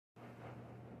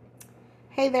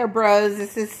Hey there, bros.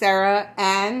 This is Sarah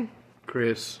and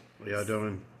Chris. How y'all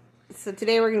doing? So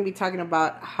today we're going to be talking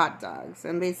about hot dogs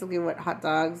and basically what hot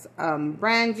dogs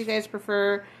brands you guys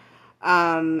prefer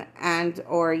and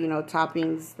or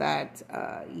toppings that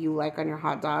you like on your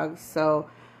hot dogs. So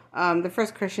the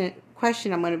first question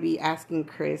I'm going to be asking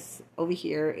Chris over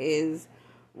here is,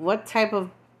 what type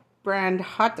of brand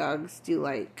hot dogs do you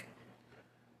like?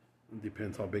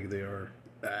 Depends how big they are.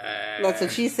 That's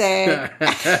what she said.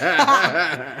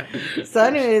 So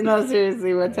anyways, no,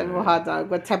 seriously, what type of hot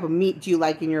dog, what type of meat do you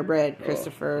like in your bread,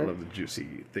 Christopher? I love the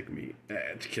juicy, thick meat.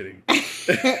 Just kidding.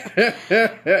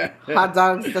 Hot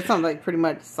dogs, that sounds like pretty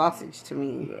much sausage to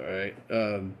me. All right.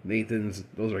 Nathan's,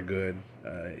 those are good.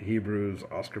 Hebrews,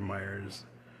 Oscar Mayer's,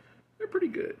 they're pretty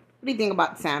good. What do you think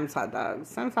about Sam's hot dogs?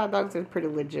 Sam's hot dogs are pretty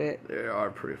legit. They are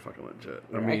pretty fucking legit.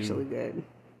 They're actually good.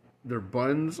 Their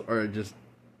buns are just,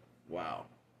 wow.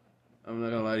 I'm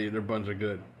not gonna lie to you, their buns are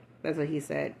good. That's what he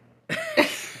said.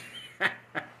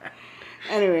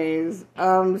 Anyways,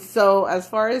 so as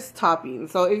far as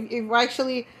toppings, so if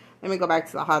actually, let me go back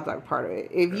to the hot dog part of it.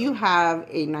 If you have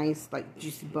a nice, like,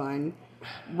 juicy bun,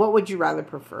 what would you rather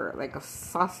prefer? Like a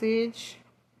sausage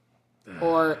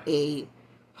or a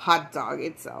hot dog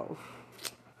itself?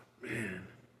 Man,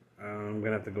 I'm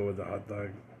gonna have to go with the hot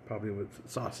dog. Probably with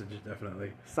sausage,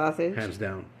 definitely. Sausage? Hands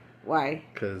down. Why?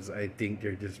 Because I think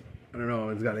they're just, I don't know,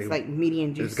 it's like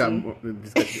medium juicy.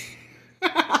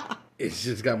 It's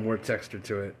just got more texture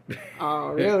to it. Oh,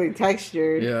 really?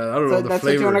 Texture? Yeah, I don't know, the that's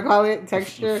flavor. What you want to call it?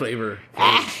 Texture? Flavor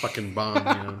is fucking bomb, you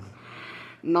know.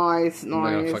 Nice.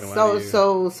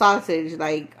 So sausage,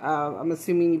 like, I'm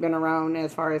assuming you've been around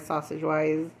as far as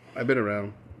sausage-wise. I've been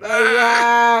around.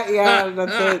 Yeah,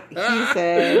 that's what he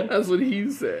said. That's what he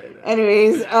said.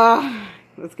 Anyways,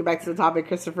 let's get back to the topic,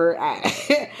 Christopher.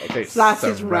 Okay,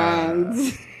 sausage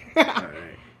brands. All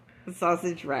right.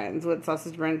 Sausage brands. What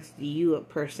sausage brands do you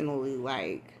personally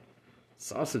like?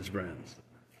 Sausage brands.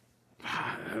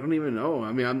 I don't even know.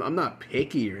 I mean, I'm not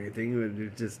picky or anything. But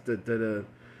it's just that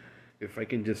if I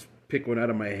can just pick one out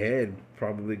of my head,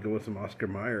 probably go with some Oscar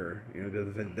Mayer. You know,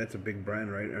 because that's a big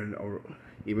brand, right? Or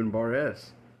even Bar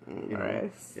S. Bar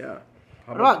S. Yeah.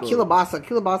 What about kielbasa?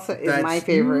 Kielbasa is my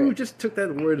favorite. You just took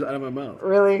that words out of my mouth.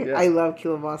 Really? Yeah. I love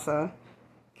kielbasa.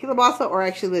 Kielbasa, or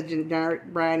actually the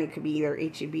generic brand, it could be either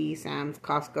H-E-B, Sam's,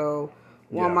 Costco,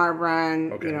 Walmart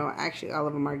brand. Okay. You know, actually all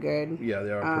of them are good. Yeah, they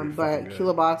are pretty but good.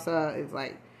 Kielbasa is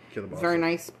like, it's very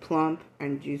nice, plump,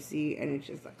 and juicy, and it's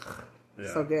just like,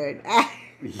 so good.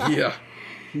 Yeah.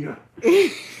 Yeah.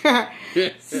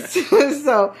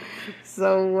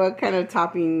 So what kind of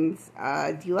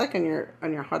toppings do you like on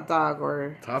your hot dog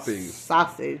or toppings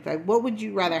sausage? Like, what would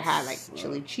you rather have, like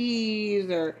chili cheese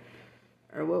or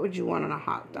what would you want on a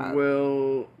hot dog?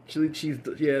 Well, chili cheese.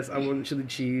 Yes, I want chili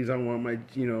cheese. I want my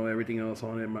everything else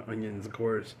on it. My onions, of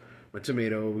course. My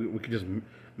tomato. We could just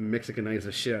Mexicanize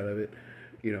the shit out of it.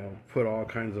 You know, put all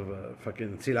kinds of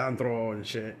fucking cilantro and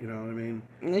shit. You know what I mean?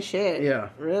 And shit. Yeah.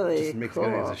 Really? Just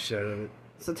Mexicanize the shit out of it.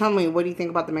 So tell me, what do you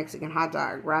think about the Mexican hot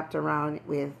dog wrapped around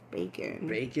with bacon?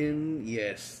 Bacon,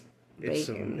 yes.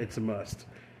 Bacon. It's a must.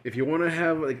 If you want to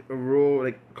have like a real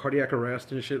like cardiac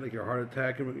arrest and shit, like your heart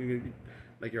attack,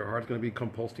 like your heart's gonna be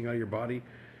compulsing out of your body,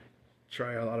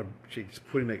 try a lot of shit. Just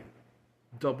putting like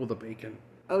double the bacon.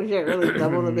 Oh shit! Really,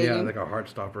 double the bacon? Yeah, like a heart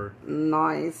stopper.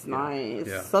 Nice.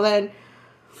 Yeah. So then,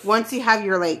 once you have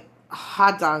your like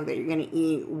hot dog that you're gonna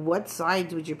eat, what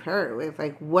sides would you pair it with?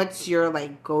 Like, what's your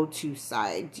like go-to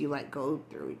side? Do you like go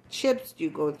through chips? Do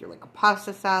you go through like a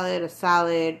pasta salad, a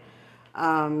salad?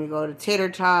 You go to tater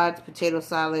tots, potato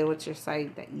salad. What's your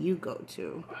side that you go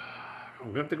to? I'm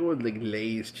gonna have to go with like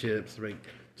Lay's chips, right?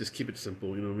 Just keep it simple,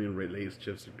 you know what I mean? Right, Lay's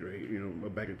chips are great. You know,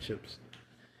 a bag of chips,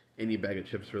 any bag of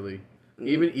chips, really.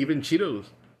 Even Cheetos,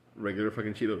 regular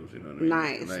fucking Cheetos. You know what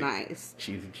I mean? Nice.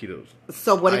 Cheesy Cheetos.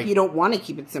 So what if you don't want to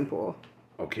keep it simple?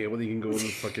 Okay, well you can go with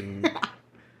fucking.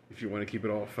 If you want to keep it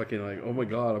all fucking like, oh my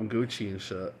god, I'm Gucci and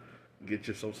shit. Get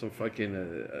yourself some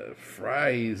fucking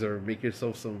fries, or make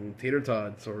yourself some tater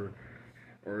tots, or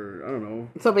I don't know.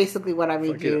 So basically, what I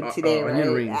made you today, right?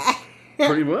 Onion rings.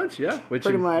 Pretty much, yeah.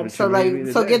 Pretty much. So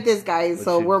get this, guys.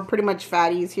 So we're pretty much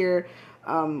fatties here.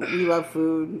 We love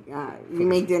food. We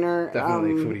make dinner.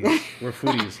 Definitely foodies. We're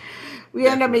foodies. We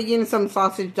end up making some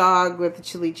sausage dog with a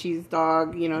chili cheese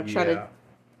dog. You know, try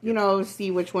to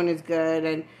see which one is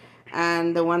good,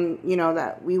 and the one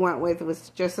that we went with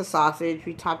was just a sausage.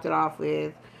 We topped it off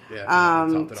with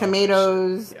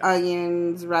tomatoes,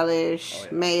 onions, relish,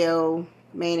 mayo,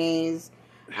 mayonnaise,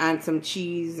 and some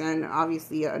cheese, and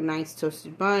obviously a nice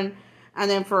toasted bun. And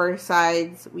then for our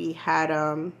sides, we had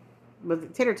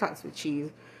tater tots with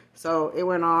cheese. So it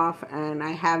went off, and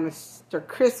I had Mr.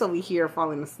 Chris over here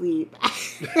falling asleep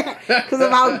because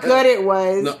of how good it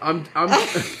was. No, I'm.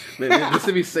 Just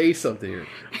let me say something here.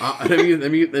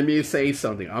 Let me say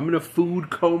something. I'm in a food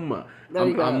coma.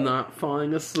 I'm not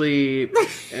falling asleep.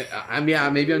 Yeah,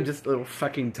 maybe I'm just a little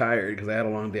fucking tired because I had a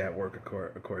long day at work. Of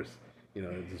course,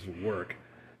 it's just work.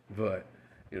 But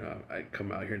I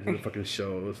come out here to the fucking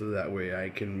show so that way I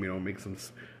can make some.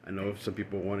 I know if some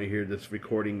people want to hear this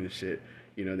recording and shit.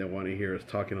 They want to hear us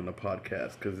talking on the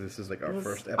podcast because this is like our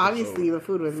first episode. Obviously, the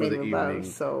food was made with love,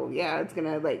 so yeah, it's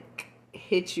gonna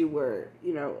hit you where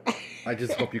I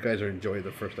just hope you guys are enjoying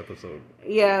the first episode.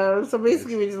 Yeah, so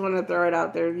basically, we just want to throw it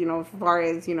out there, as far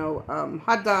as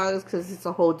hot dogs, because it's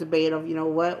a whole debate of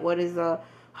what is a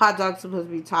hot dog supposed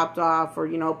to be topped off, or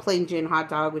plain Jane hot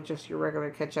dog with just your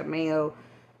regular ketchup, mayo,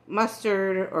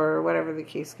 mustard, or whatever the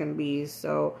case can be.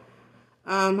 So,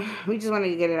 we just wanted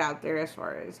to get it out there as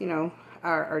far as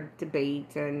our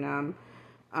debate, and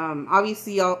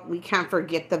obviously we can't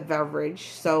forget the beverage.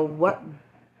 So what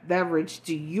beverage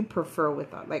do you prefer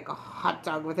with a hot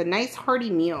dog with a nice hearty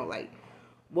meal?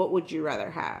 What would you rather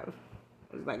have?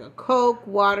 Like a Coke,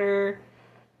 water,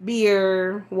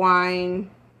 beer,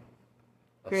 wine?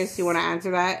 Chris, you want to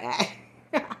answer that?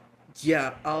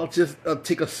 Yeah, I'll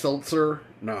take a seltzer.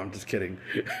 No, I'm just kidding.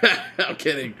 I'm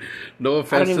kidding. No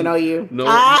offense. I don't even know you. No,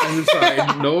 I'm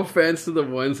sorry. No offense to the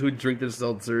ones who drink the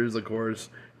seltzers. Of course,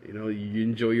 you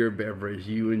enjoy your beverage.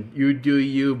 You do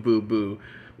you, boo boo.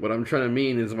 What I'm trying to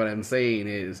mean is what I'm saying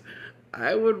is,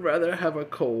 I would rather have a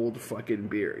cold fucking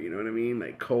beer. You know what I mean?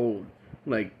 Like cold,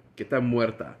 like que está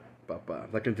muerta, papa.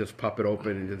 I can just pop it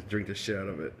open and just drink the shit out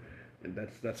of it, and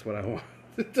that's what I want.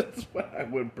 That's what I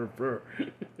would prefer.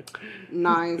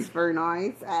 Nice, very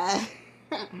nice.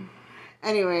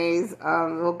 Anyways,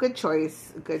 well, good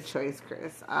choice,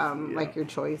 Chris. Like your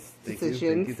choice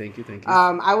decisions. Thank you.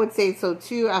 I would say so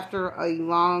too. After a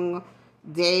long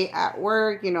day at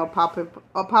work, I'll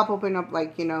pop open up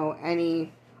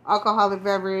any alcoholic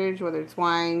beverage, whether it's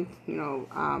wine,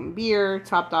 beer,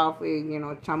 topped off with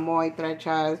chamoy,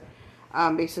 trechas.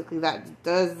 Basically, that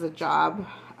does the job.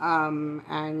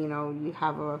 And you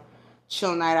have a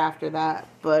chill night after that.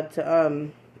 But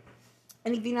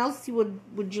anything else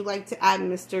would you like to add,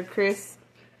 Mr. Chris?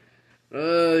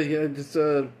 Yeah, just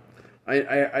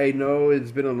I know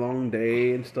it's been a long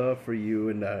day and stuff for you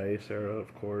and I, Sarah,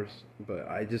 of course. But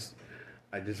I just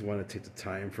want to take the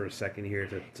time for a second here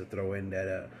to throw in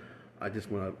that I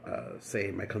just want to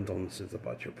say my condolences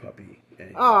about your puppy.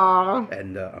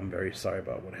 And I'm very sorry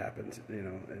about what happened,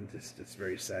 and it's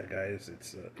very sad, guys.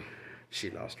 It's she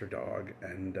lost her dog,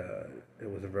 and it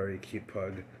was a very cute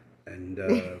pug, and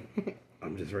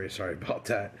I'm just very sorry about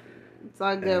that. It's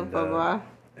all good, Bubba.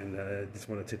 And I just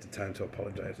want to take the time to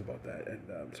apologize about that, and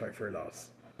I'm sorry for your loss.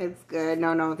 It's good.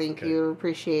 No, thank you.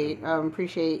 Appreciate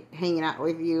hanging out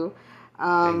with you.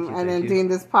 And then doing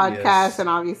this podcast, yes. And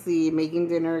obviously making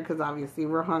dinner because obviously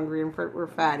we're hungry and we're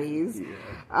fatties.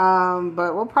 Yeah.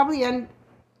 But we'll probably end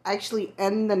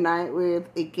the night with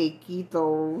a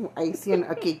quequito. I see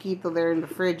a quequito there in the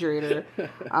refrigerator.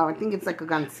 I think it's like a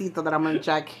gansito that I'm gonna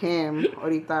jack him.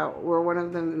 Ahorita, or one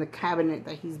of them in the cabinet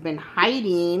that he's been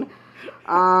hiding.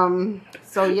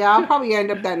 So yeah, I'll probably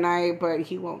end up that night, but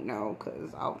he won't know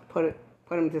because I'll put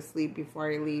him to sleep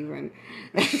before I leave, and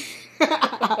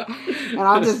and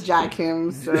I'll just jack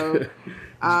him. So,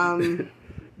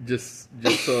 just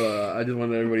so I just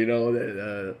want everybody to know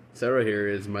that Sarah here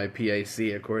is my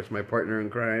PIC, of course, my partner in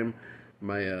crime,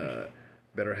 my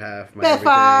better half, my everything,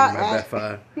 my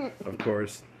Beffa, of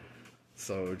course.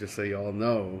 So just so y'all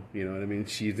know, you know what I mean.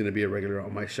 She's gonna be a regular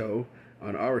on my show,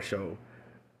 on our show.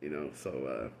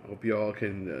 So hope you all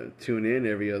can tune in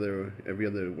every other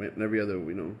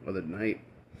other night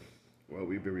while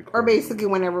we be recording. Or basically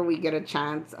whenever we get a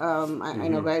chance. I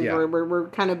know, guys, we're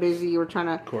kind of busy. We're trying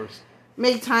to, of course,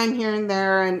 make time here and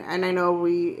there, and I know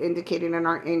we indicated in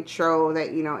our intro that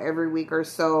every week or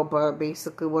so, but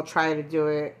basically we'll try to do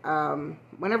it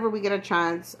whenever we get a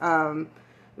chance.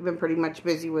 We've been pretty much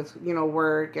busy with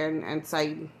work and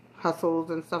side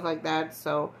hustles and stuff like that.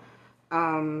 So.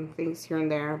 Things here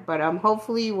and there, but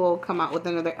hopefully we'll come out with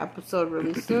another episode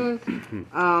really soon,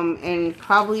 and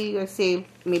probably I say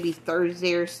maybe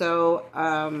Thursday or so.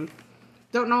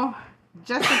 Don't know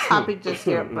just the topic just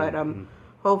yet, but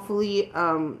hopefully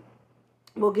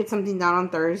we'll get something done on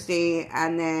Thursday,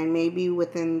 and then maybe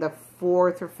within the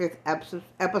 4th or 5th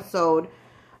episode,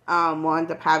 we'll end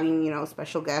up having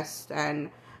special guests and.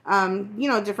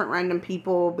 Different random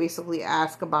people basically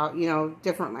ask about,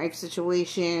 different life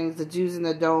situations, the do's and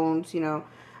the don'ts,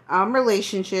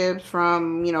 relationships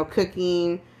from,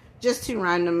 cooking, just to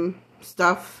random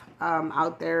stuff.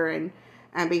 out there, and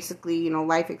basically, you know,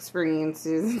 life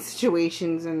experiences and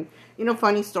situations and, you know,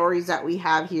 funny stories that we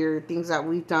have here, things that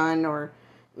we've done, or,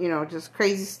 you know, just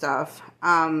crazy stuff.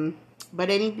 But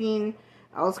anything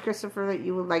else, Christopher, that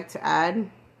you would like to add?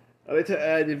 I'd like to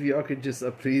add, if y'all could just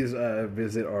please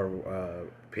visit our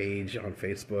page on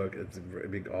Facebook. It's a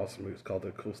big, awesome. It's called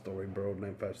The Cool Story Bro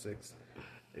 956.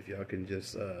 If y'all can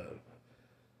just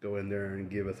go in there and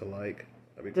give us a like.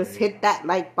 Just hit that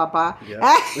like, Papa. Yeah.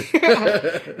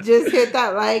 Just hit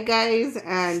that like, guys,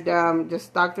 and just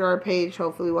stalk through our page.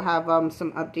 Hopefully, we'll have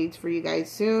some updates for you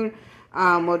guys soon.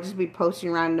 We'll just be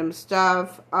posting random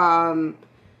stuff.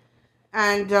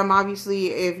 And obviously,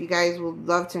 if you guys would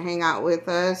love to hang out with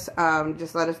us,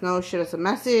 just let us know. Shoot us a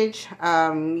message.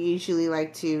 We usually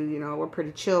like to, you know, we're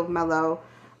pretty chill, mellow.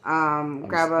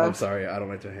 I'm sorry, I don't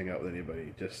like to hang out with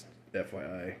anybody. Just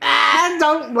FYI.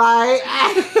 Don't lie.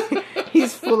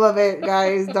 He's full of it,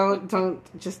 guys. Don't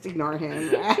just ignore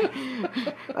him.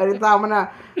 I'm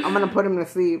gonna put him to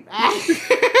sleep.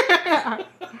 I'm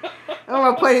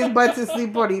gonna put his butt to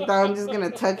sleep, Porita. I'm just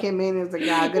gonna tuck him in and say,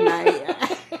 "God, good night."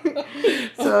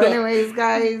 So, anyways,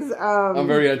 guys, I'm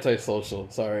very antisocial.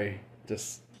 Sorry,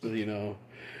 just you know.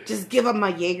 Just give him a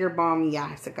Jaeger bomb.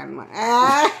 Yeah, se calma.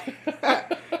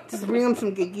 Just bring him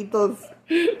some quequitos.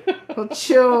 He'll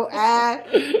chill.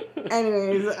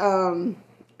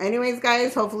 Anyways,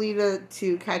 guys, hopefully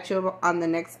to catch you up on the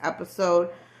next episode.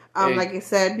 Hey, like I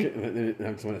said,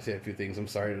 I just want to say a few things. I'm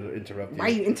sorry to interrupt you. Why are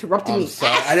you interrupting me?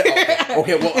 Sorry.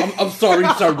 Okay, well, I'm sorry,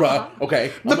 Sarah.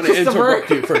 Okay, I'm going to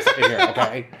interrupt you for a second here,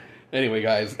 okay? Anyway,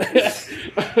 guys.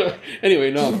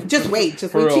 Anyway, no. Just wait till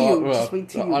you.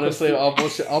 Honestly, all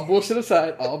bullshit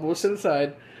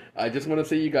aside. I just want to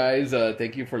say, you guys,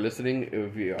 thank you for listening.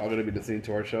 If you're all going to be listening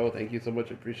to our show, thank you so much.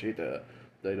 I appreciate the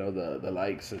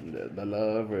likes and the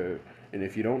love. And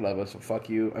if you don't love us, well, fuck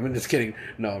you. I mean, just kidding.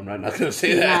 No, I'm not going to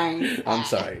say that. Nice. I'm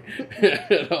sorry.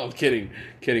 No, I'm kidding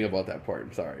about that part.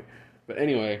 I'm sorry. But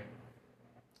anyway,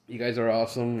 you guys are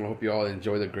awesome. I hope you all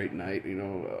enjoy the great night. You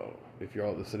know, if you're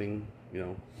all listening, you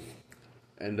know.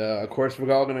 And of course, we're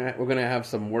gonna have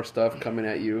some more stuff coming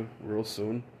at you real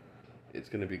soon. It's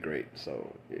gonna be great. So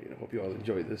hope you all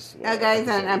enjoy this. Guys,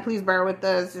 and please bear with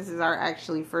us. This is our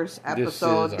actually first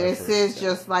episode. This is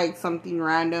just like something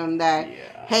random that,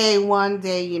 hey, one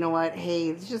day, you know what? Hey,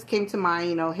 it just came to mind.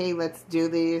 You know, hey, let's do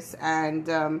this.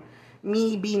 And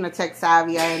me being a tech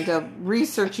savvy, I ended up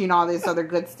researching all this other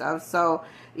good stuff. So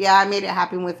yeah, I made it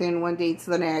happen within one day to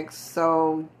the next.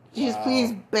 So just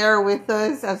please bear with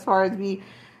us as far as we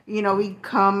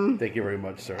come. Thank you very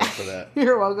much, sir, for that.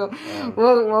 You're welcome.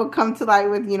 We'll come to light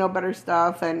with, better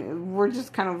stuff. And we're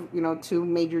just kind of, two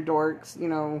major dorks,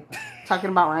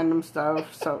 talking about random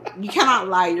stuff. So you cannot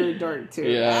lie, you're a dork too.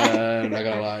 Yeah, I'm not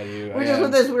going to lie to you. We're just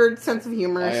with this weird sense of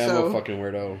humor. I am a fucking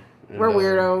weirdo. And we're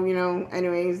weirdo,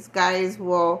 Anyways, guys,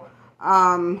 we'll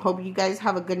hope you guys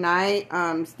have a good night.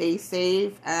 Stay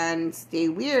safe and stay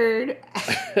weird.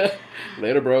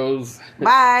 Later, bros.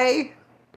 Bye.